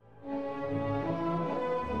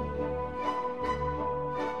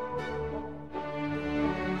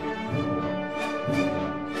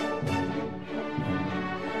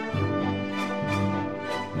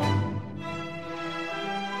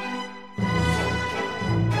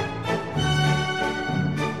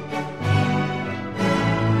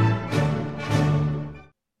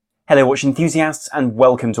Hello watch enthusiasts and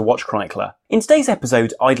welcome to Watch Chronicler. In today's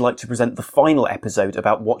episode I'd like to present the final episode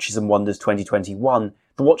about Watches and Wonders 2021,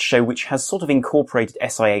 the watch show which has sort of incorporated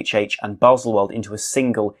SIHH and Baselworld into a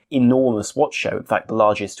single enormous watch show, in fact the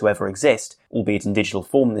largest to ever exist, albeit in digital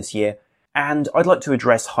form this year, and I'd like to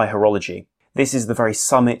address high horology. This is the very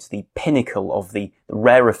summit, the pinnacle of the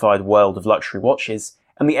rarefied world of luxury watches,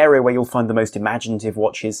 and the area where you'll find the most imaginative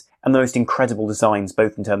watches and the most incredible designs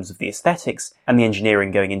both in terms of the aesthetics and the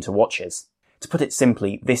engineering going into watches. To put it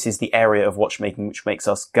simply, this is the area of watchmaking which makes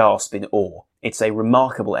us gasp in awe. It's a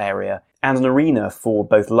remarkable area and an arena for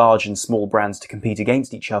both large and small brands to compete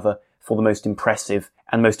against each other for the most impressive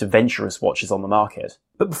and most adventurous watches on the market.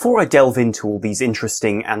 But before I delve into all these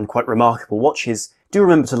interesting and quite remarkable watches, do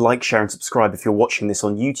remember to like, share and subscribe if you're watching this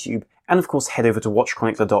on YouTube, and of course head over to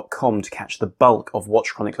watchchronicler.com to catch the bulk of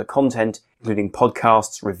Watch Chronicler content, including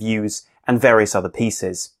podcasts, reviews, and various other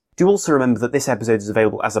pieces. Do also remember that this episode is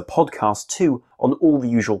available as a podcast too on all the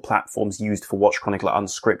usual platforms used for Watch Chronicler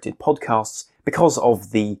unscripted podcasts because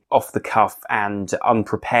of the off-the-cuff and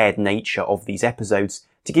unprepared nature of these episodes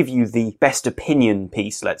to give you the best opinion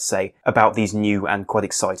piece, let's say, about these new and quite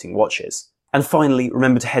exciting watches. And finally,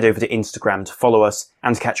 remember to head over to Instagram to follow us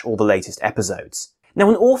and catch all the latest episodes. Now,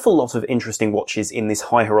 an awful lot of interesting watches in this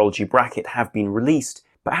high horology bracket have been released,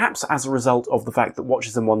 perhaps as a result of the fact that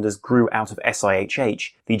Watches and Wonders grew out of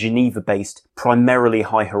SIHH, the Geneva-based, primarily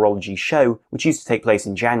high horology show, which used to take place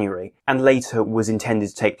in January, and later was intended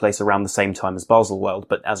to take place around the same time as Baselworld,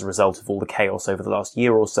 but as a result of all the chaos over the last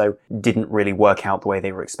year or so, didn't really work out the way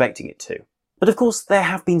they were expecting it to. But of course, there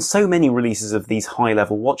have been so many releases of these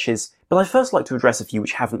high-level watches, but I'd first like to address a few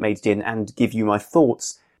which haven't made it in and give you my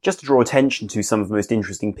thoughts, just to draw attention to some of the most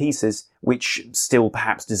interesting pieces, which still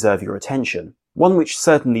perhaps deserve your attention. One which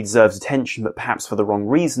certainly deserves attention, but perhaps for the wrong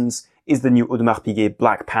reasons, is the new Audemars Piguet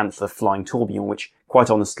Black Panther Flying Tourbillon, which, quite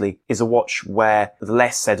honestly, is a watch where the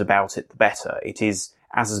less said about it, the better. It is,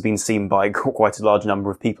 as has been seen by quite a large number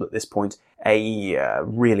of people at this point,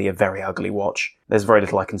 really a very ugly watch. There's very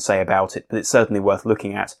little I can say about it, but it's certainly worth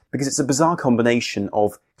looking at, because it's a bizarre combination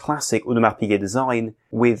of classic Audemars Piguet design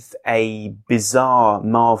with a bizarre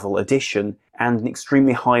Marvel addition and an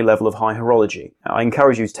extremely high level of high horology. Now, I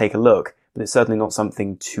encourage you to take a look, but it's certainly not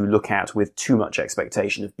something to look at with too much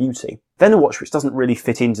expectation of beauty. Then a watch which doesn't really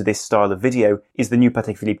fit into this style of video is the new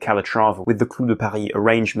Patek Philippe Calatrava with the Clou de Paris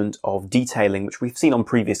arrangement of detailing, which we've seen on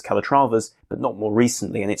previous Calatravas, but not more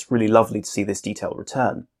recently, and it's really lovely to see this detail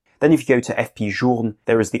return. Then if you go to FP Journe,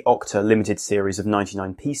 there is the Octa limited series of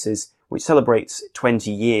 99 pieces, which celebrates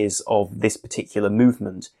 20 years of this particular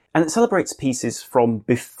movement. And it celebrates pieces from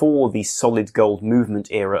before the solid gold movement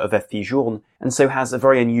era of FP Journe, and so has a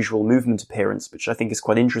very unusual movement appearance, which I think is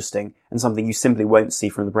quite interesting, and something you simply won't see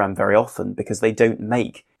from the brand very often, because they don't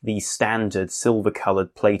make the standard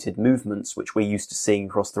silver-coloured plated movements which we're used to seeing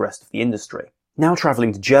across the rest of the industry. Now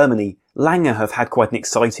travelling to Germany, Lange have had quite an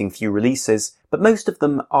exciting few releases, but most of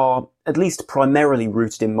them are at least primarily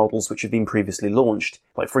rooted in models which have been previously launched,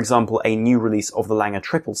 like for example a new release of the Lange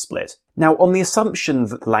Triple Split. Now on the assumption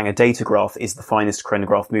that the Lange Datograph is the finest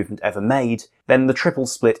chronograph movement ever made, then the Triple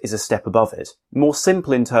Split is a step above it. More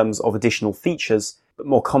simple in terms of additional features, but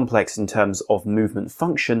more complex in terms of movement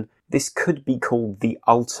function, this could be called the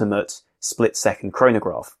ultimate split-second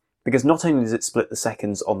chronograph, because not only does it split the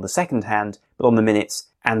seconds on the second hand, but on the minutes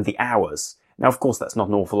and the hours. Now, of course, that's not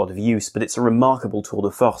an awful lot of use, but it's a remarkable tour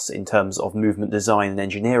de force in terms of movement design and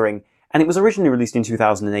engineering, and it was originally released in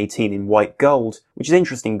 2018 in white gold, which is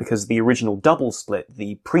interesting because the original double split,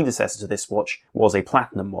 the predecessor to this watch, was a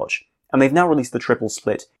platinum watch, and they've now released the triple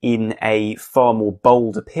split in a far more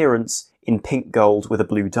bold appearance in pink gold with a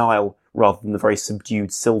blue dial, rather than the very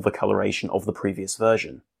subdued silver coloration of the previous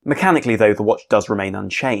version. Mechanically, though, the watch does remain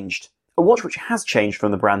unchanged. A watch which has changed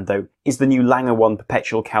from the brand, though, is the new Lange 1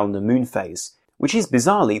 Perpetual Calendar Moonphase, which is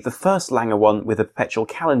bizarrely the first Lange 1 with a perpetual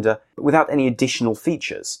calendar, but without any additional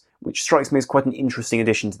features, which strikes me as quite an interesting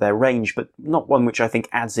addition to their range, but not one which I think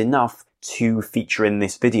adds enough to feature in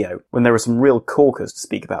this video, when there are some real corkers to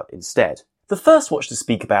speak about instead. The first watch to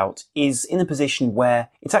speak about is in a position where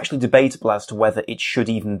it's actually debatable as to whether it should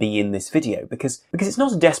even be in this video, because it's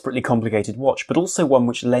not a desperately complicated watch, but also one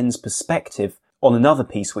which lends perspective on another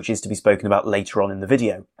piece which is to be spoken about later on in the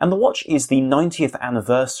video. And the watch is the 90th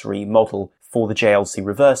anniversary model for the JLC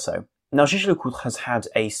Reverso. Now, Jaeger-LeCoultre has had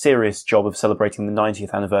a serious job of celebrating the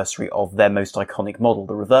 90th anniversary of their most iconic model,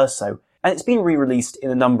 the Reverso, and it's been re-released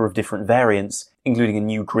in a number of different variants, including a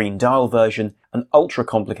new green dial version, an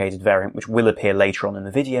ultra-complicated variant which will appear later on in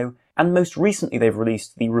the video, and most recently they've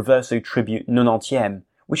released the Reverso Tribute 90ème,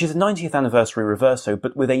 which is a 90th anniversary Reverso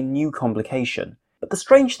but with a new complication. But But the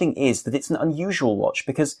strange thing is that it's an unusual watch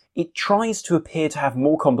because it tries to appear to have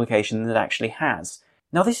more complication than it actually has.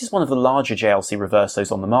 Now this is one of the larger JLC Reversos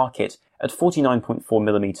on the market, at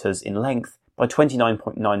 49.4mm in length by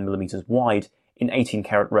 29.9mm wide in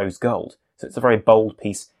 18-karat rose gold, so it's a very bold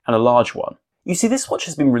piece and a large one. You see, this watch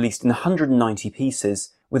has been released in 190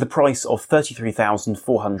 pieces with a price of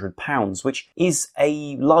 £33,400, which is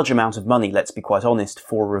a large amount of money, let's be quite honest,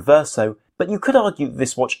 for a Reverso, but you could argue that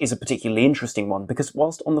this watch is a particularly interesting one because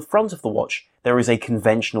whilst on the front of the watch there is a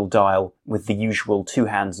conventional dial with the usual 2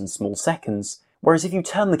 hands and small seconds, whereas if you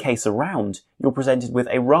turn the case around, you're presented with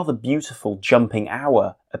a rather beautiful jumping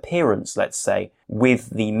hour appearance, let's say, with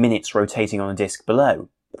the minutes rotating on a disc below.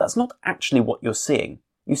 But that's not actually what you're seeing.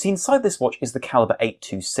 You see, inside this watch is the caliber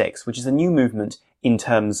 826, which is a new movement in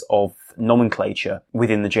terms of nomenclature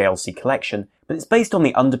within the JLC collection, but it's based on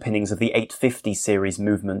the underpinnings of the 850 series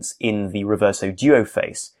movements in the Reverso Duo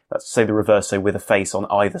face. That's to say the Reverso with a face on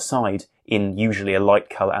either side, in usually a light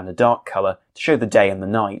colour and a dark colour, to show the day and the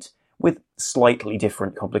night, with slightly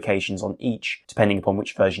different complications on each, depending upon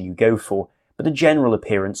which version you go for, but a general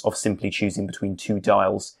appearance of simply choosing between 2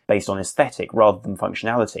 dials based on aesthetic rather than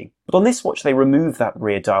functionality. But on this watch they remove that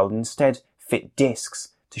rear dial and instead fit discs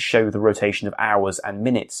to show the rotation of hours and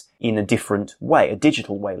minutes in a different way, a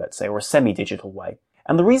digital way, let's say, or a semi-digital way.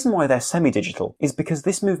 And the reason why they're semi-digital is because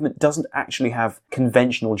this movement doesn't actually have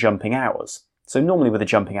conventional jumping hours. So normally with a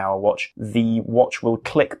jumping hour watch, the watch will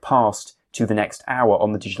click past to the next hour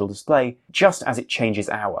on the digital display just as it changes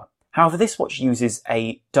hour. However, this watch uses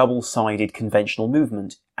a double-sided conventional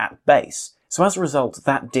movement at base, so as a result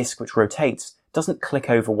that disc which rotates doesn't click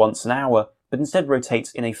over once an hour, but instead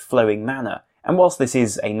rotates in a flowing manner. And whilst this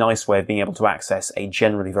is a nice way of being able to access a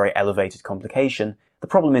generally very elevated complication, the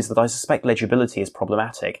problem is that I suspect legibility is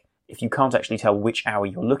problematic if you can't actually tell which hour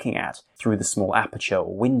you're looking at through the small aperture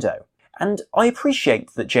or window. And I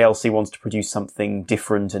appreciate that JLC wants to produce something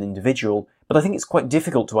different and individual, but I think it's quite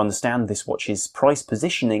difficult to understand this watch's price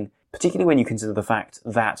positioning, particularly when you consider the fact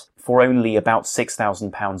that for only about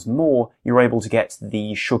 £6,000 more, you're able to get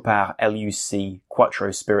the Chopard LUC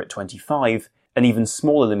Quattro Spirit 25, an even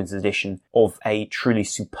smaller limited edition of a truly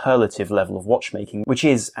superlative level of watchmaking, which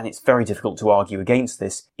is, and it's very difficult to argue against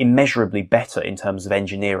this, immeasurably better in terms of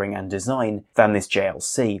engineering and design than this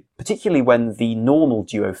JLC, particularly when the normal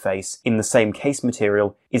Duo face in the same case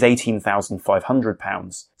material is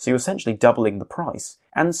 £18,500, so you're essentially doubling the price.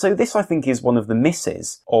 And so this, I think, is one of the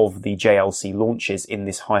misses of the JLC launches in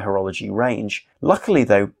this high horology range. Luckily,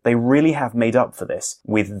 though, they really have made up for this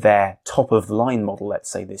with their top-of-the-line model, let's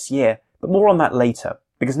say, this year. But more on that later,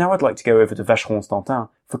 because now I'd like to go over to Vacheron Constantin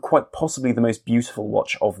for quite possibly the most beautiful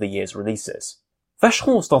watch of the year's releases.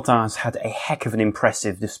 Vacheron Constantin has had a heck of an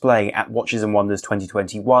impressive display at Watches and Wonders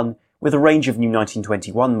 2021, with a range of new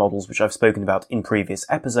 1921 models which I've spoken about in previous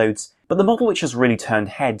episodes, but the model which has really turned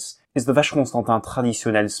heads is the Vacheron Constantin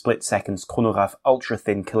Traditionnel Split Seconds Chronograph Ultra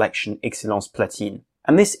Thin Collection Excellence Platine.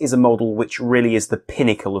 And this is a model which really is the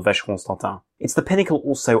pinnacle of Vacheron Constantin. It's the pinnacle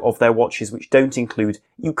also of their watches which don't include,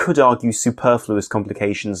 you could argue, superfluous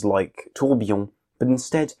complications like tourbillon, but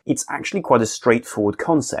instead it's actually quite a straightforward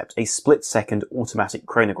concept, a split-second automatic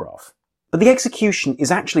chronograph. But the execution is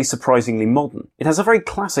actually surprisingly modern. It has a very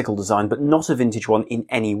classical design, but not a vintage one in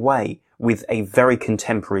any way, with a very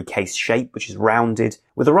contemporary case shape, which is rounded,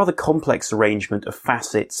 with a rather complex arrangement of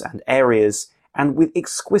facets and areas, and with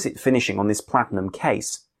exquisite finishing on this platinum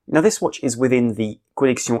case. Now this watch is within the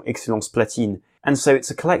Collection Excellence Platine, and so it's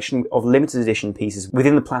a collection of limited edition pieces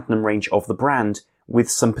within the platinum range of the brand, with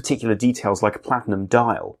some particular details like a platinum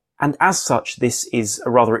dial. And as such, this is a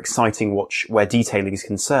rather exciting watch where detailing is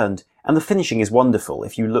concerned, and the finishing is wonderful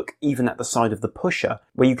if you look even at the side of the pusher,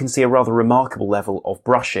 where you can see a rather remarkable level of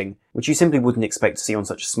brushing, which you simply wouldn't expect to see on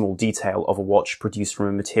such a small detail of a watch produced from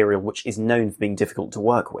a material which is known for being difficult to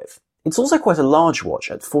work with. It's also quite a large watch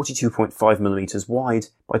at 42.5mm wide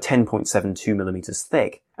by 10.72mm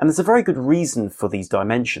thick, and there's a very good reason for these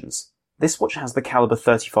dimensions. This watch has the caliber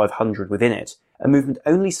 3500 within it, a movement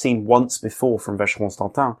only seen once before from Vacheron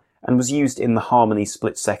Constantin, and was used in the Harmony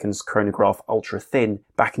Split Seconds Chronograph Ultra Thin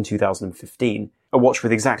back in 2015, a watch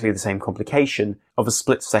with exactly the same complication of a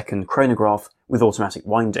split-second chronograph with automatic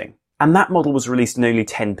winding. And that model was released in only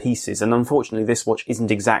 10 pieces, and unfortunately this watch isn't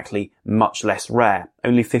exactly much less rare.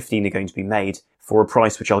 Only 15 are going to be made, for a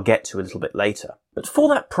price which I'll get to a little bit later. But for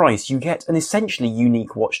that price you get an essentially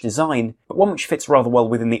unique watch design, but one which fits rather well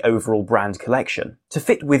within the overall brand collection. To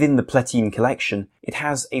fit within the Platine collection, it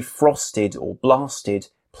has a frosted or blasted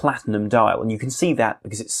platinum dial, and you can see that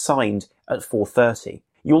because it's signed at 430.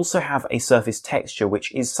 You also have a surface texture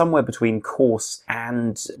which is somewhere between coarse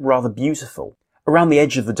and rather beautiful. Around the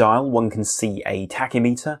edge of the dial, one can see a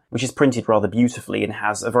tachymeter, which is printed rather beautifully and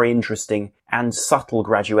has a very interesting and subtle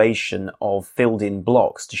graduation of filled-in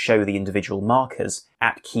blocks to show the individual markers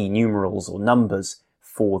at key numerals or numbers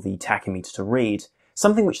for the tachymeter to read.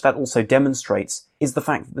 Something which that also demonstrates is the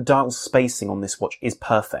fact that the dial spacing on this watch is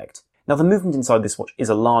perfect. Now, the movement inside this watch is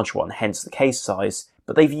a large one, hence the case size,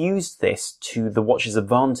 but they've used this to the watch's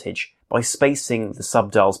advantage by spacing the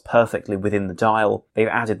subdials perfectly within the dial. They've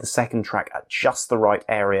added the second track at just the right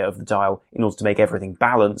area of the dial in order to make everything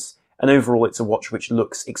balance, and overall it's a watch which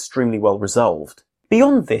looks extremely well resolved.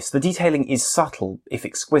 Beyond this, the detailing is subtle, if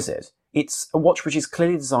exquisite. It's a watch which is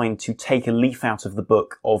clearly designed to take a leaf out of the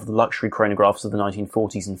book of the luxury chronographs of the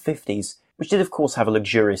 1940s and 50s, which did of course have a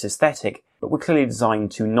luxurious aesthetic, but were clearly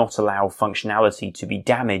designed to not allow functionality to be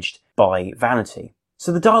damaged by vanity.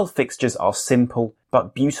 So the dial fixtures are simple,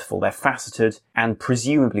 but beautiful. They're faceted, and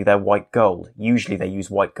presumably they're white gold. Usually they use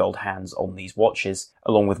white gold hands on these watches,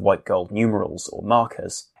 along with white gold numerals or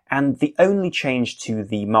markers. And the only change to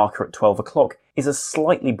the marker at 12 o'clock is a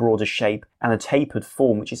slightly broader shape and a tapered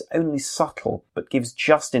form which is only subtle, but gives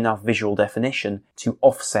just enough visual definition to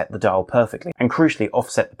offset the dial perfectly, and crucially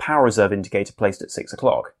offset the power reserve indicator placed at 6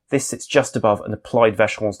 o'clock. This sits just above an applied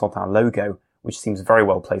Vacheron Constantin logo, which seems very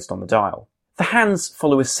well placed on the dial. The hands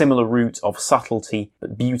follow a similar route of subtlety,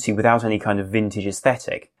 but beauty without any kind of vintage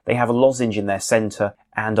aesthetic. They have a lozenge in their centre,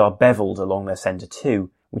 and are beveled along their centre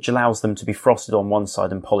too, which allows them to be frosted on one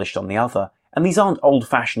side and polished on the other. And these aren't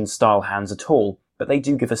old-fashioned style hands at all, but they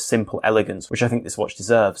do give a simple elegance, which I think this watch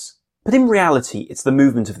deserves. But in reality, it's the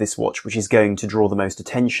movement of this watch which is going to draw the most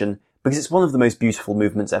attention, because it's one of the most beautiful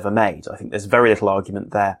movements ever made. I think there's very little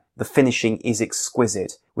argument there. The finishing is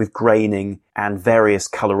exquisite, with graining and various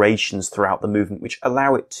colorations throughout the movement, which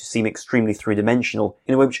allow it to seem extremely three-dimensional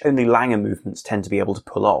in a way which only Lange movements tend to be able to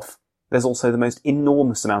pull off. There's also the most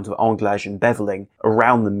enormous amount of anglage and beveling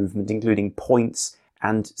around the movement, including points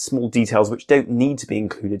and small details which don't need to be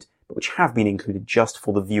included, but which have been included just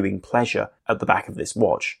for the viewing pleasure at the back of this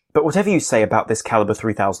watch. But whatever you say about this caliber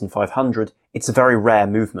 3500, it's a very rare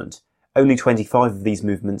movement. Only 25 of these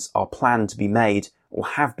movements are planned to be made, or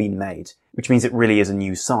have been made, which means it really is a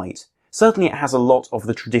new sight. Certainly it has a lot of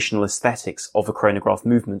the traditional aesthetics of a chronograph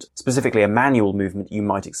movement, specifically a manual movement you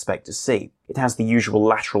might expect to see. It has the usual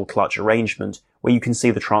lateral clutch arrangement, where you can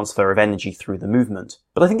see the transfer of energy through the movement.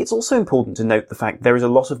 But I think it's also important to note the fact there is a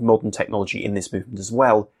lot of modern technology in this movement as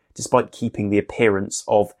well, despite keeping the appearance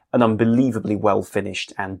of an unbelievably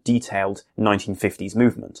well-finished and detailed 1950s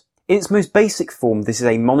movement. In its most basic form, this is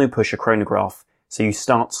a monopusher chronograph, so you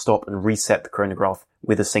start, stop and reset the chronograph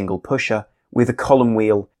with a single pusher, with a column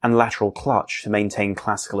wheel and lateral clutch to maintain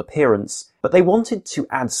classical appearance, but they wanted to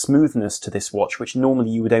add smoothness to this watch, which normally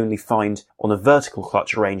you would only find on a vertical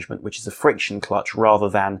clutch arrangement, which is a friction clutch rather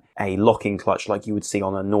than a locking clutch like you would see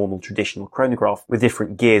on a normal traditional chronograph with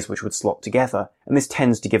different gears which would slot together, and this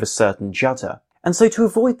tends to give a certain judder. And so to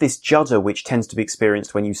avoid this judder which tends to be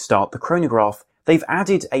experienced when you start the chronograph, they've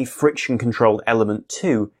added a friction-controlled element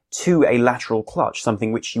to a lateral clutch,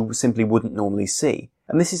 something which you simply wouldn't normally see.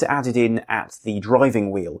 And this is added in at the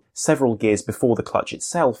driving wheel, several gears before the clutch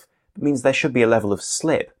itself, but means there should be a level of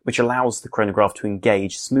slip, which allows the chronograph to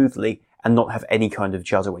engage smoothly and not have any kind of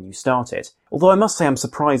judder when you start it. Although I must say I'm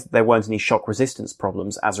surprised that there weren't any shock resistance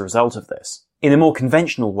problems as a result of this. In a more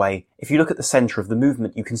conventional way, if you look at the centre of the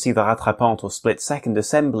movement, you can see the rattrapante or split second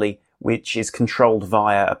assembly, which is controlled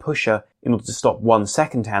via a pusher in order to stop one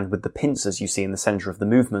second hand with the pincers you see in the centre of the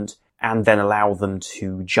movement, and then allow them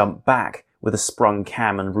to jump back with a sprung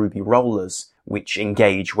cam and ruby rollers, which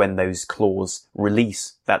engage when those claws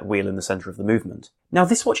release that wheel in the centre of the movement. Now,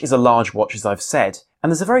 this watch is a large watch, as I've said,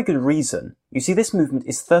 and there's a very good reason. You see, this movement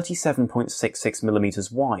is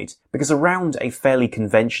 37.66mm wide, because around a fairly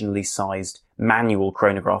conventionally sized manual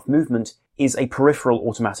chronograph movement is a peripheral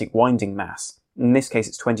automatic winding mass. In this case,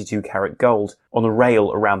 it's 22 karat gold on a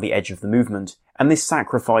rail around the edge of the movement, and this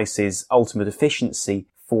sacrifices ultimate efficiency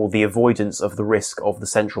for the avoidance of the risk of the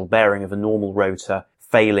central bearing of a normal rotor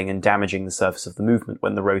failing and damaging the surface of the movement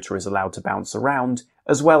when the rotor is allowed to bounce around,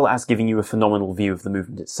 as well as giving you a phenomenal view of the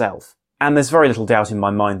movement itself. And there's very little doubt in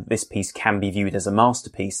my mind that this piece can be viewed as a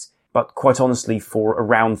masterpiece, but quite honestly, for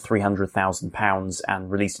around £300,000 and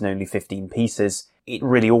released in only 15 pieces, it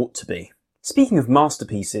really ought to be. Speaking of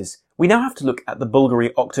masterpieces, we now have to look at the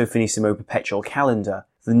Bulgari Octo Finissimo Perpetual Calendar,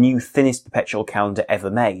 the new thinnest perpetual calendar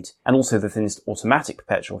ever made, and also the thinnest automatic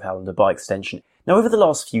perpetual calendar by extension. Now, over the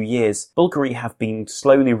last few years, Bulgari have been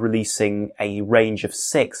slowly releasing a range of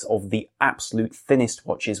 6 of the absolute thinnest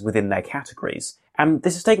watches within their categories, And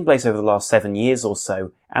this has taken place over the last 7 years or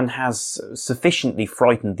so, and has sufficiently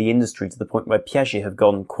frightened the industry to the point where Piaget have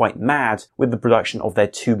gone quite mad with the production of their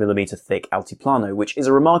 2mm thick Altiplano, which is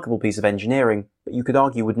a remarkable piece of engineering, but you could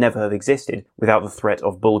argue would never have existed without the threat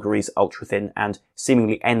of Bulgari's ultra-thin and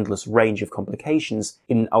seemingly endless range of complications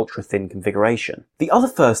in an ultra-thin configuration. The other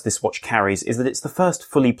first this watch carries is that it's the first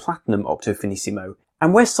fully platinum Octo Finissimo,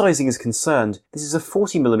 and where sizing is concerned, this is a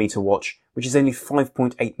 40mm watch, which is only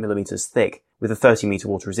 5.8mm thick, with a 30m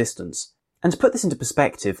water resistance. And to put this into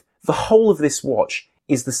perspective, the whole of this watch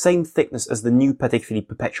is the same thickness as the new Patek Philippe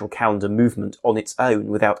Perpetual Calendar movement on its own,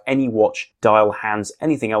 without any watch, dial, hands,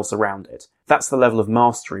 anything else around it. That's the level of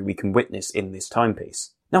mastery we can witness in this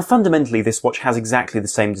timepiece. Now fundamentally, this watch has exactly the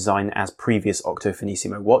same design as previous Octo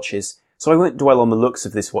Finissimo watches, so I won't dwell on the looks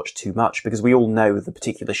of this watch too much because we all know the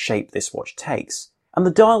particular shape this watch takes. And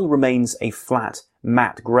the dial remains a flat,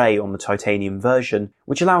 matte grey on the titanium version,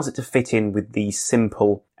 which allows it to fit in with the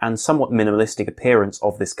simple and somewhat minimalistic appearance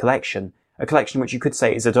of this collection, a collection which you could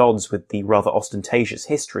say is at odds with the rather ostentatious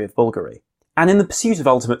history of Bulgari. And in the pursuit of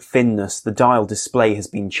ultimate thinness, the dial display has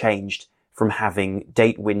been changed from having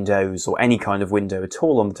date windows or any kind of window at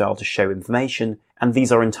all on the dial to show information, and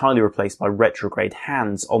these are entirely replaced by retrograde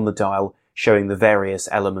hands on the dial showing the various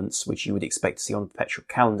elements which you would expect to see on a perpetual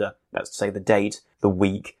calendar. That's to say the date, the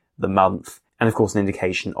week, the month, and of course an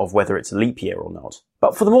indication of whether it's a leap year or not.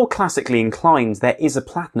 But for the more classically inclined, there is a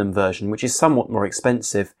platinum version which is somewhat more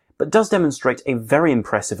expensive, but does demonstrate a very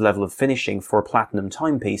impressive level of finishing for a platinum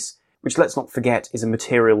timepiece, which, let's not forget, is a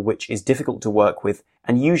material which is difficult to work with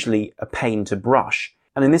and usually a pain to brush.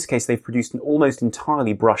 And in this case, they've produced an almost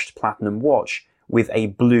entirely brushed platinum watch with a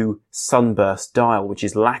blue sunburst dial, which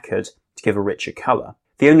is lacquered to give a richer colour.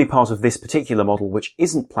 The only part of this particular model which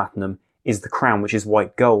isn't platinum is the crown, which is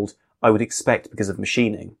white gold, I would expect because of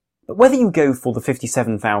machining. But whether you go for the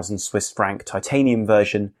 57,000 Swiss franc titanium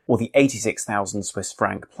version or the 86,000 Swiss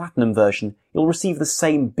franc platinum version, you'll receive the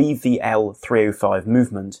same BVL 305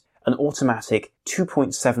 movement, an automatic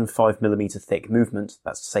 2.75mm thick movement,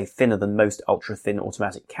 that's to say thinner than most ultra-thin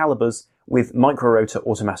automatic calibers, with micro-rotor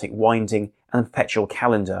automatic winding and a perpetual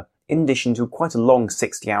calendar, in addition to quite a long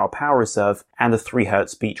 60-hour power reserve and a 3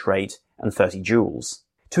 Hz beat rate and 30 joules.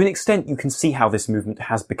 To an extent, you can see how this movement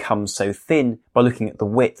has become so thin by looking at the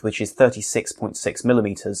width, which is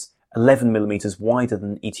 36.6mm, 11mm wider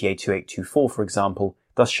than ETA 2824, for example,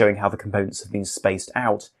 thus showing how the components have been spaced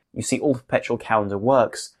out. You see all the perpetual calendar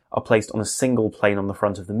works are placed on a single plane on the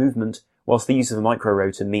front of the movement, whilst the use of a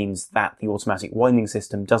micro-rotor means that the automatic winding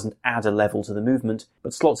system doesn't add a level to the movement,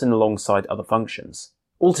 but slots in alongside other functions.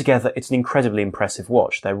 Altogether, it's an incredibly impressive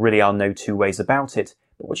watch. There really are no two ways about it,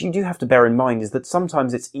 but what you do have to bear in mind is that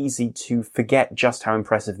sometimes it's easy to forget just how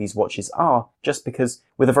impressive these watches are, just because,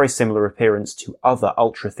 with a very similar appearance to other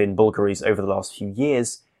ultra-thin Bulgaris over the last few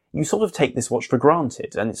years, you sort of take this watch for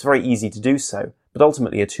granted, and it's very easy to do so, but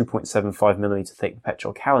ultimately a 2.75mm thick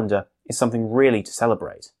perpetual calendar is something really to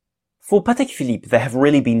celebrate. For Patek Philippe, there have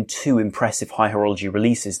really been 2 impressive high horology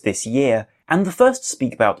releases this year, and the first to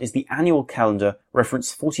speak about is the annual calendar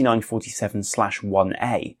reference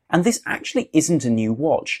 4947/1A. And this actually isn't a new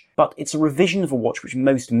watch, but it's a revision of a watch which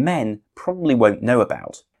most men probably won't know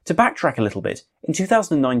about. To backtrack a little bit, in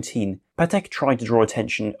 2019, Patek tried to draw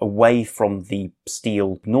attention away from the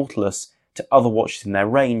steel Nautilus to other watches in their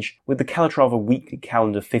range with the Calatrava Weekly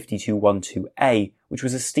Calendar 5212A, which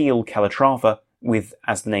was a steel Calatrava with,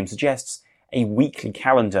 as the name suggests, a weekly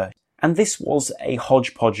calendar. And this was a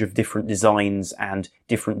hodgepodge of different designs and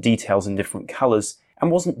different details in different colours, and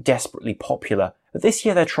wasn't desperately popular. But this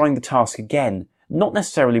year they're trying the task again, not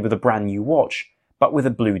necessarily with a brand new watch, but with a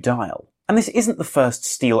blue dial. And this isn't the first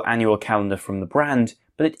steel annual calendar from the brand,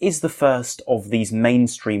 but it is the first of these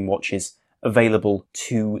mainstream watches available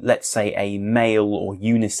to, let's say, a male or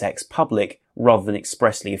unisex public, rather than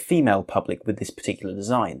expressly a female public with this particular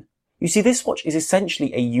design. You see, this watch is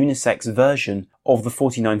essentially a unisex version of the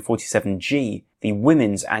 4947G, the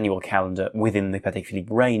women's annual calendar within the Patek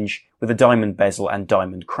Philippe range, with a diamond bezel and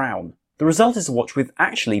diamond crown. The result is a watch with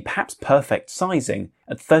actually perhaps perfect sizing,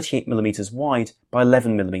 at 38mm wide by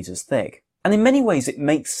 11mm thick. And in many ways it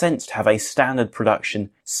makes sense to have a standard production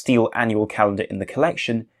steel annual calendar in the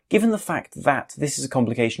collection, given the fact that this is a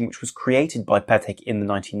complication which was created by Patek in the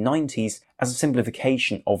 1990s as a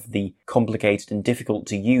simplification of the complicated and difficult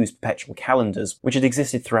to use perpetual calendars which had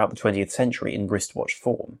existed throughout the 20th century in wristwatch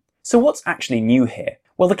form. So what's actually new here?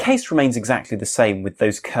 Well, the case remains exactly the same with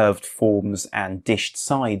those curved forms and dished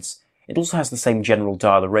sides. It also has the same general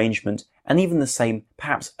dial arrangement and even the same,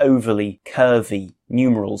 perhaps overly curvy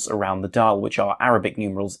numerals around the dial, which are Arabic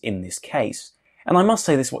numerals in this case. And I must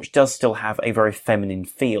say this watch does still have a very feminine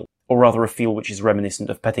feel, or rather a feel which is reminiscent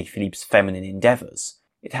of Patek Philippe's feminine endeavours.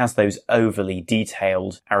 It has those overly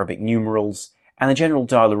detailed Arabic numerals, and a general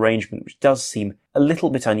dial arrangement which does seem a little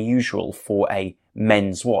bit unusual for a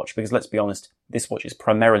men's watch, because let's be honest, this watch is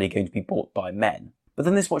primarily going to be bought by men. But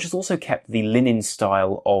then this watch has also kept the linen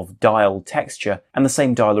style of dial texture and the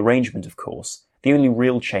same dial arrangement, of course. The only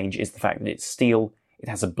real change is the fact that it's steel, it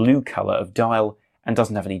has a blue colour of dial, and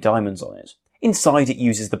doesn't have any diamonds on it. Inside it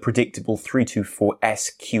uses the predictable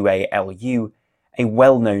 324S QALU, a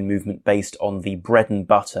well-known movement based on the bread and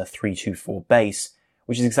butter 324 base,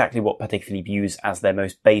 which is exactly what Patek Philippe use as their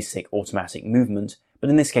most basic automatic movement,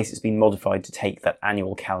 but in this case it's been modified to take that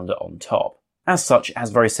annual calendar on top. As such, it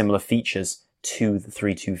has very similar features to the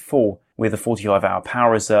 324, with a 45-hour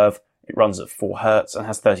power reserve, it runs at 4 Hz and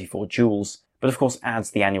has 34 joules, but of course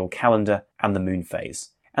adds the annual calendar and the moon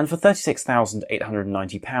phase. And for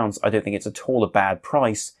 £36,890, I don't think it's at all a bad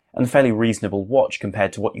price, and a fairly reasonable watch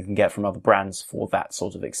compared to what you can get from other brands for that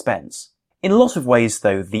sort of expense. In a lot of ways,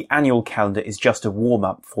 though, the annual calendar is just a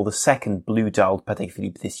warm-up for the second blue-dialed Patek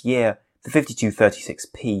Philippe this year, the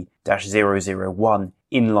 5236P-001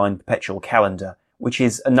 inline perpetual calendar, which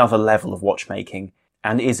is another level of watchmaking,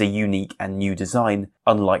 and is a unique and new design,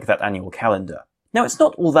 unlike that annual calendar. Now, it's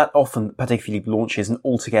not all that often that Patek Philippe launches an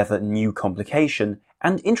altogether new complication,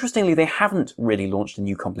 and interestingly they haven't really launched a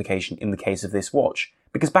new complication in the case of this watch,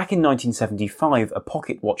 because back in 1975 a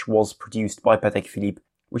pocket watch was produced by Patek Philippe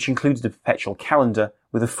which included a perpetual calendar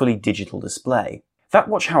with a fully digital display. That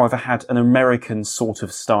watch, however, had an American sort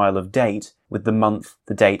of style of date, with the month,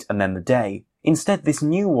 the date, and then the day. Instead, this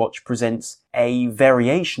new watch presents a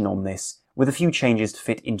variation on this, with a few changes to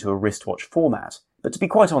fit into a wristwatch format. But to be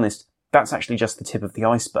quite honest, that's actually just the tip of the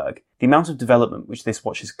iceberg. The amount of development which this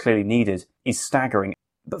watch has clearly needed is staggering.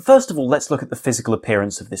 But first of all, let's look at the physical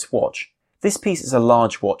appearance of this watch. This piece is a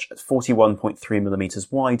large watch at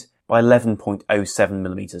 41.3mm wide by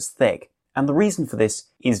 11.07mm thick, and the reason for this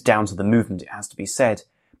is down to the movement, it has to be said,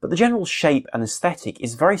 but the general shape and aesthetic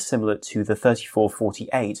is very similar to the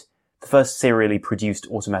 3448, the first serially produced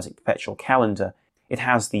automatic perpetual calendar. It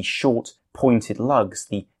has the short, pointed lugs,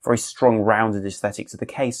 the very strong rounded aesthetic to the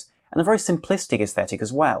case, and a very simplistic aesthetic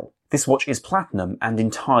as well. This watch is platinum and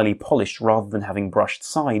entirely polished rather than having brushed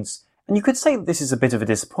sides, and you could say that this is a bit of a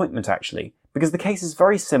disappointment actually, because the case is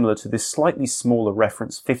very similar to this slightly smaller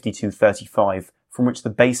reference 5235, from which the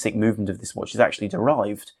basic movement of this watch is actually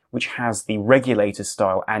derived, which has the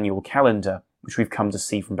regulator-style annual calendar, which we've come to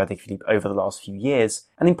see from Patek Philippe over the last few years,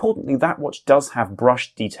 and importantly that watch does have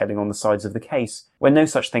brushed detailing on the sides of the case, where no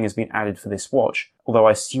such thing has been added for this watch, although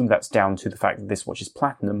I assume that's down to the fact that this watch is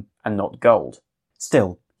platinum and not gold.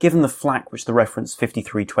 Still, given the flack which the reference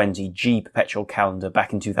 5320G perpetual calendar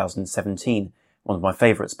back in 2017, one of my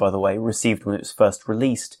favourites by the way, received when it was first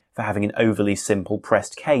released for having an overly simple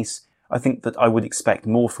pressed case, I think that I would expect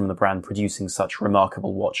more from the brand producing such a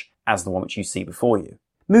remarkable watch as the one which you see before you.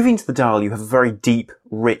 Moving to the dial, you have a very deep,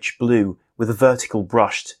 rich blue with a vertical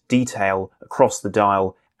brushed detail across the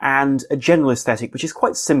dial and a general aesthetic which is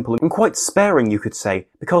quite simple and quite sparing, you could say,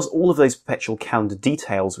 because all of those perpetual calendar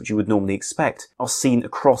details which you would normally expect are seen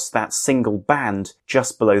across that single band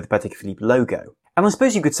just below the Patek Philippe logo. And I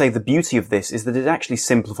suppose you could say the beauty of this is that it actually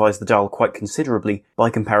simplifies the dial quite considerably by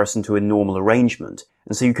comparison to a normal arrangement,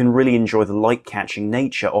 and so you can really enjoy the light-catching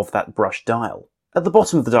nature of that brushed dial. At the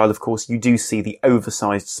bottom of the dial, of course, you do see the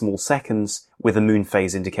oversized small seconds with a moon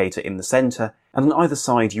phase indicator in the centre, and on either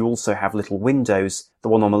side you also have little windows, the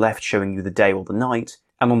one on the left showing you the day or the night,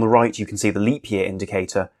 and on the right you can see the leap year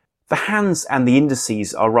indicator. The hands and the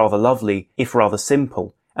indices are rather lovely, if rather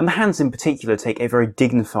simple, and the hands in particular take a very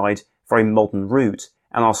dignified, very modern route,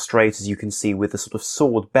 and are straight as you can see with a sort of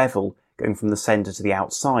sword bevel going from the centre to the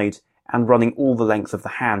outside, and running all the length of the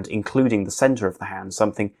hand, including the centre of the hand,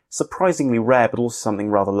 something surprisingly rare but also something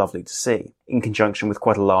rather lovely to see, in conjunction with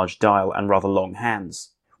quite a large dial and rather long hands.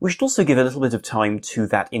 We should also give a little bit of time to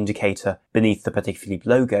that indicator beneath the Patek Philippe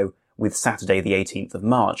logo, with Saturday the 18th of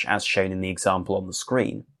March, as shown in the example on the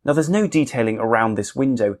screen. Now there's no detailing around this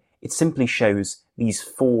window, it simply shows these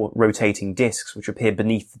 4 rotating discs which appear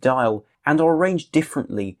beneath the dial, and are arranged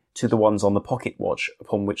differently to the ones on the pocket watch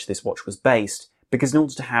upon which this watch was based, because in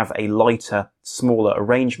order to have a lighter, smaller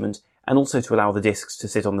arrangement, and also to allow the discs to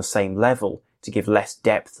sit on the same level to give less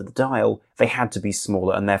depth to the dial, they had to be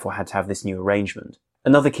smaller and therefore had to have this new arrangement.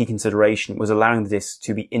 Another key consideration was allowing the discs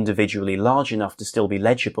to be individually large enough to still be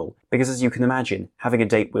legible, because as you can imagine, having a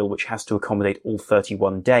date wheel which has to accommodate all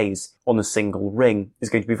 31 days on a single ring is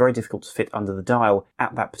going to be very difficult to fit under the dial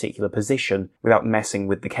at that particular position without messing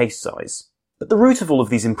with the case size. But the root of all of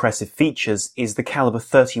these impressive features is the caliber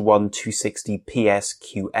 31260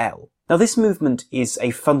 PSQL. Now this movement is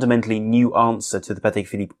a fundamentally new answer to the Patek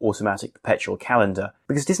Philippe automatic perpetual calendar,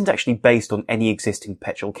 because it isn't actually based on any existing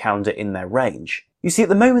perpetual calendar in their range. You see, at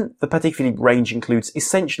the moment, the Patek Philippe range includes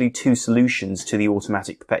essentially two solutions to the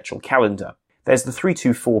automatic perpetual calendar. There's the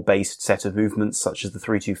 324 based set of movements, such as the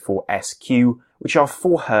 324 SQ, which are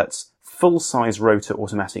 4 Hz full-size rotor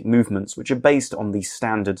automatic movements, which are based on the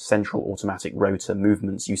standard central automatic rotor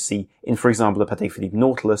movements you see in, for example, the Patek Philippe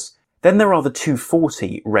Nautilus. Then there are the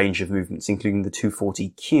 240 range of movements, including the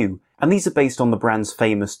 240Q, and these are based on the brand's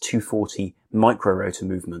famous 240 micro-rotor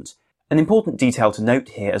movement. An important detail to note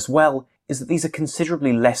here as well is that these are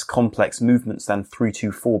considerably less complex movements than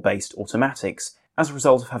 324-based automatics, as a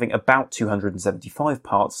result of having about 275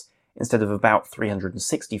 parts instead of about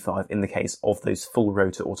 365 in the case of those full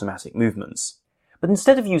rotor automatic movements. But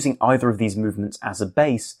instead of using either of these movements as a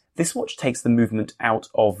base, this watch takes the movement out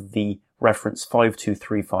of the reference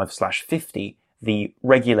 5235/50, the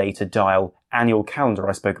regulator dial annual calendar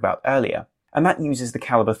I spoke about earlier, and that uses the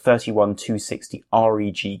caliber 31260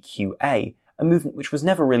 REGQA, a movement which was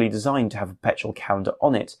never really designed to have a perpetual calendar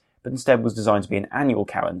on it, but instead was designed to be an annual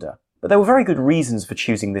calendar. But there were very good reasons for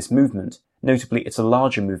choosing this movement. Notably, it's a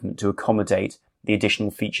larger movement to accommodate the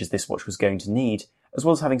additional features this watch was going to need, as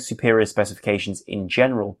well as having superior specifications in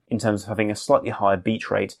general, in terms of having a slightly higher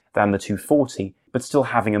beat rate than the 240, but still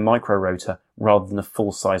having a micro rotor rather than a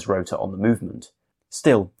full-size rotor on the movement.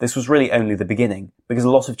 Still, this was really only the beginning, because a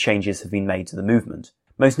lot of changes have been made to the movement.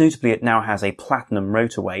 Most notably, it now has a platinum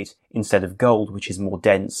rotor weight instead of gold, which is more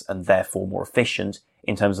dense and therefore more efficient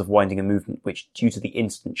in terms of winding a movement which, due to the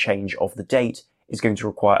instant change of the date, is going to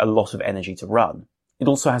require a lot of energy to run. It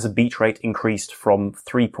also has a beat rate increased from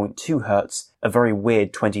 3.2 Hz, a very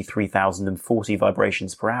weird 23,040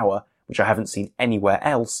 vibrations per hour, which I haven't seen anywhere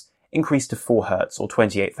else, increased to 4 Hz or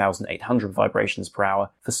 28,800 vibrations per hour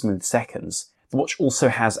for smooth seconds. The watch also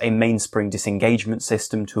has a mainspring disengagement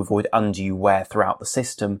system to avoid undue wear throughout the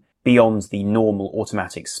system, beyond the normal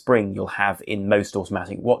automatic spring you'll have in most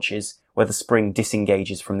automatic watches, where the spring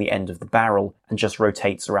disengages from the end of the barrel and just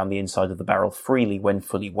rotates around the inside of the barrel freely when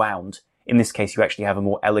fully wound. In this case, you actually have a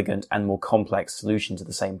more elegant and more complex solution to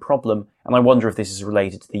the same problem, and I wonder if this is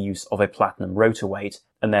related to the use of a platinum rotor weight,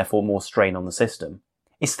 and therefore more strain on the system.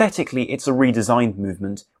 Aesthetically, it's a redesigned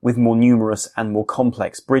movement, with more numerous and more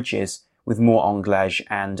complex bridges, with more anglage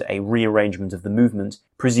and a rearrangement of the movement,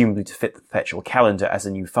 presumably to fit the perpetual calendar as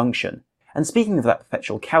a new function. And speaking of that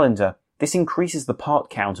perpetual calendar, this increases the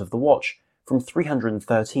part count of the watch from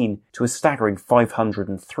 313 to a staggering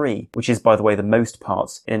 503, which is, by the way, the most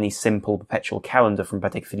parts in any simple perpetual calendar from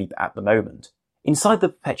Patek Philippe at the moment. Inside the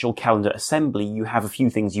perpetual calendar assembly, you have a few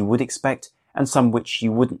things you would expect, and some which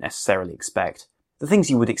you wouldn't necessarily expect. The things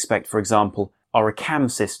you would expect, for example, are a cam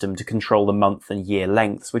system to control the month and year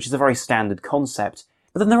lengths, which is a very standard concept,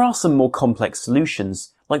 but then there are some more complex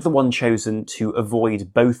solutions, like the one chosen to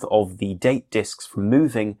avoid both of the date discs from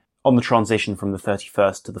moving on the transition from the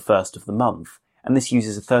 31st to the 1st of the month, and this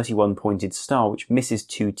uses a 31-pointed star which misses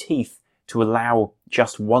 2 teeth to allow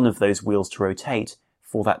just one of those wheels to rotate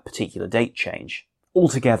for that particular date change.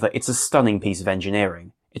 Altogether, it's a stunning piece of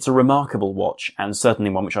engineering. It's a remarkable watch, and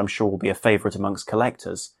certainly one which I'm sure will be a favourite amongst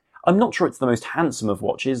collectors. I'm not sure it's the most handsome of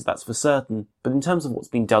watches, that's for certain, but in terms of what's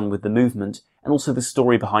been done with the movement, and also the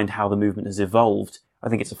story behind how the movement has evolved, I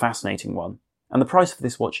think it's a fascinating one. And the price for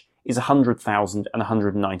this watch is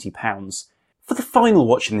 £100,190. For the final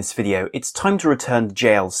watch in this video, it's time to return to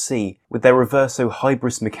JLC with their Reverso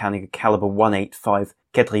Hybris Mechanica caliber 185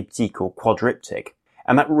 quadriptyque or quadriptych.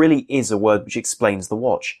 And that really is a word which explains the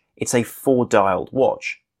watch. It's a 4-dialed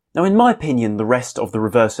watch. Now, in my opinion, the rest of the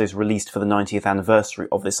Reversos released for the 90th anniversary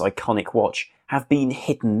of this iconic watch have been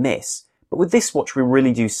hit and miss, but with this watch we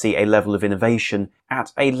really do see a level of innovation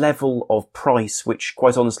at a level of price which,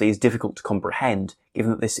 quite honestly, is difficult to comprehend,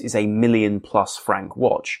 given that this is a million-plus franc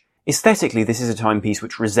watch. Aesthetically, this is a timepiece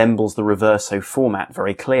which resembles the Reverso format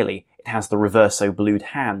very clearly. It has the Reverso blued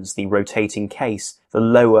hands, the rotating case, the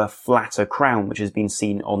lower, flatter crown which has been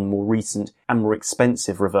seen on more recent and more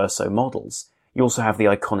expensive Reverso models. You also have the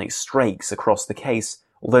iconic strakes across the case,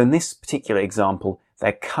 although in this particular example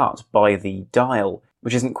they're cut by the dial,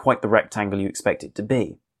 which isn't quite the rectangle you expect it to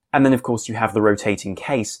be. And then of course you have the rotating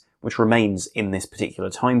case, which remains in this particular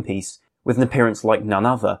timepiece, with an appearance like none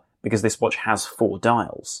other, because this watch has 4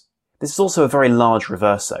 dials. This is also a very large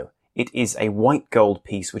Reverso. It is a white gold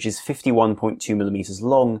piece which is 51.2mm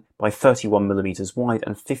long by 31mm wide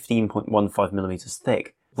and 15.15mm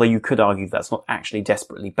thick, although you could argue that's not actually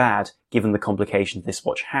desperately bad, given the complications this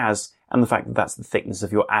watch has, and the fact that that's the thickness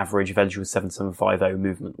of your average Veligure 7750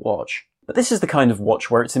 movement watch. But this is the kind of watch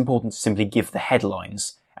where it's important to simply give the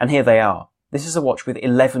headlines, and here they are. This is a watch with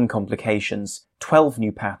 11 complications, 12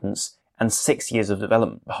 new patents, and 6 years of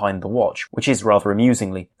development behind the watch, which is rather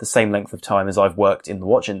amusingly the same length of time as I've worked in the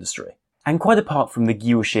watch industry. And quite apart from the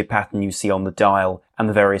guilloche pattern you see on the dial and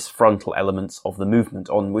the various frontal elements of the movement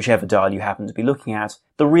on whichever dial you happen to be looking at,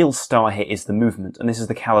 the real star here is the movement, and this is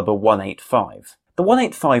the caliber 185. The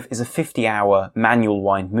 185 is a 50-hour manual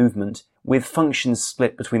wind movement with functions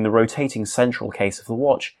split between the rotating central case of the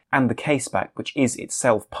watch and the caseback, which is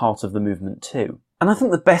itself part of the movement too. And I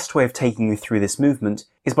think the best way of taking you through this movement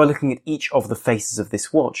is by looking at each of the faces of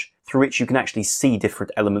this watch, through which you can actually see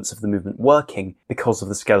different elements of the movement working because of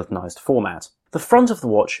the skeletonized format. The front of the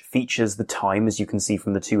watch features the time, as you can see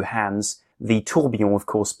from the two hands, the tourbillon of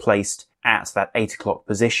course placed at that 8 o'clock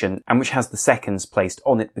position, and which has the seconds placed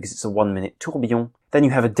on it because it's a 1-minute tourbillon. Then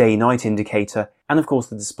you have a day-night indicator, and of course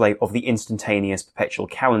the display of the instantaneous perpetual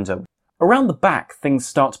calendar. Around the back, things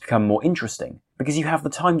start to become more interesting, because you have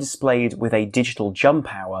the time displayed with a digital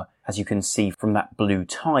jump hour, as you can see from that blue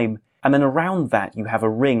time, and then around that you have a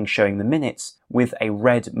ring showing the minutes with a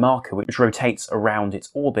red marker which rotates around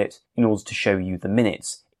its orbit in order to show you the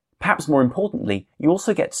minutes. Perhaps more importantly, you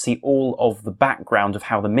also get to see all of the background of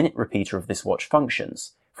how the minute repeater of this watch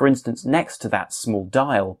functions. For instance, next to that small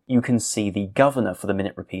dial, you can see the governor for the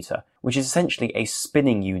minute repeater, which is essentially a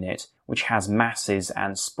spinning unit which has masses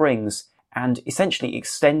and springs and essentially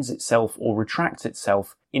extends itself or retracts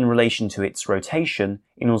itself in relation to its rotation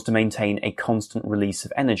in order to maintain a constant release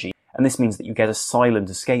of energy. And this means that you get a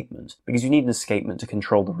silent escapement, because you need an escapement to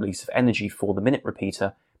control the release of energy for the minute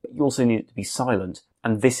repeater, but you also need it to be silent,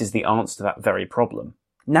 and this is the answer to that very problem.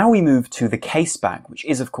 Now we move to the caseback, which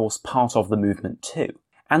is of course part of the movement too.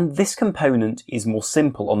 And this component is more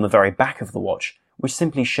simple on the very back of the watch, which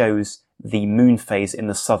simply shows the moon phase in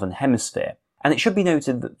the southern hemisphere. And it should be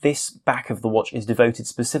noted that this back of the watch is devoted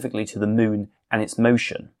specifically to the moon and its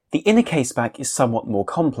motion. The inner caseback is somewhat more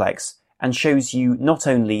complex and shows you not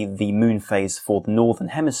only the moon phase for the northern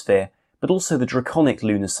hemisphere, but also the draconic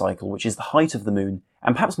lunar cycle, which is the height of the moon,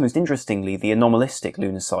 and perhaps most interestingly, the anomalistic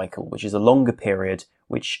lunar cycle, which is a longer period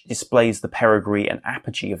which displays the perigee and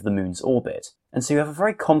apogee of the moon's orbit. And so you have a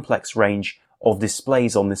very complex range of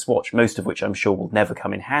displays on this watch, most of which I'm sure will never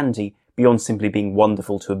come in handy, beyond simply being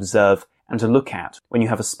wonderful to observe and to look at when you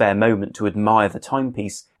have a spare moment to admire the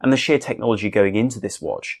timepiece and the sheer technology going into this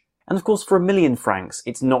watch. And of course, for £1,000,000,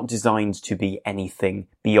 it's not designed to be anything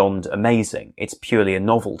beyond amazing. It's purely a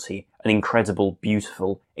novelty, an incredible,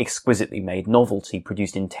 beautiful, exquisitely made novelty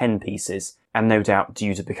produced in 10 pieces, and no doubt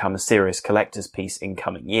due to become a serious collector's piece in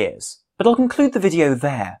coming years. But I'll conclude the video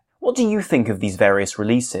there. What do you think of these various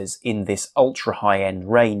releases in this ultra high-end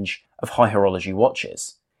range of high horology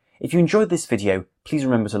watches? If you enjoyed this video, please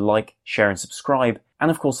remember to like, share and subscribe,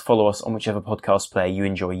 and of course follow us on whichever podcast player you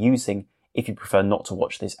enjoy using if you prefer not to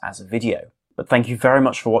watch this as a video. But thank you very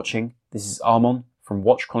much for watching. This is Armon from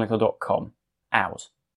WatchChronicler.com, out.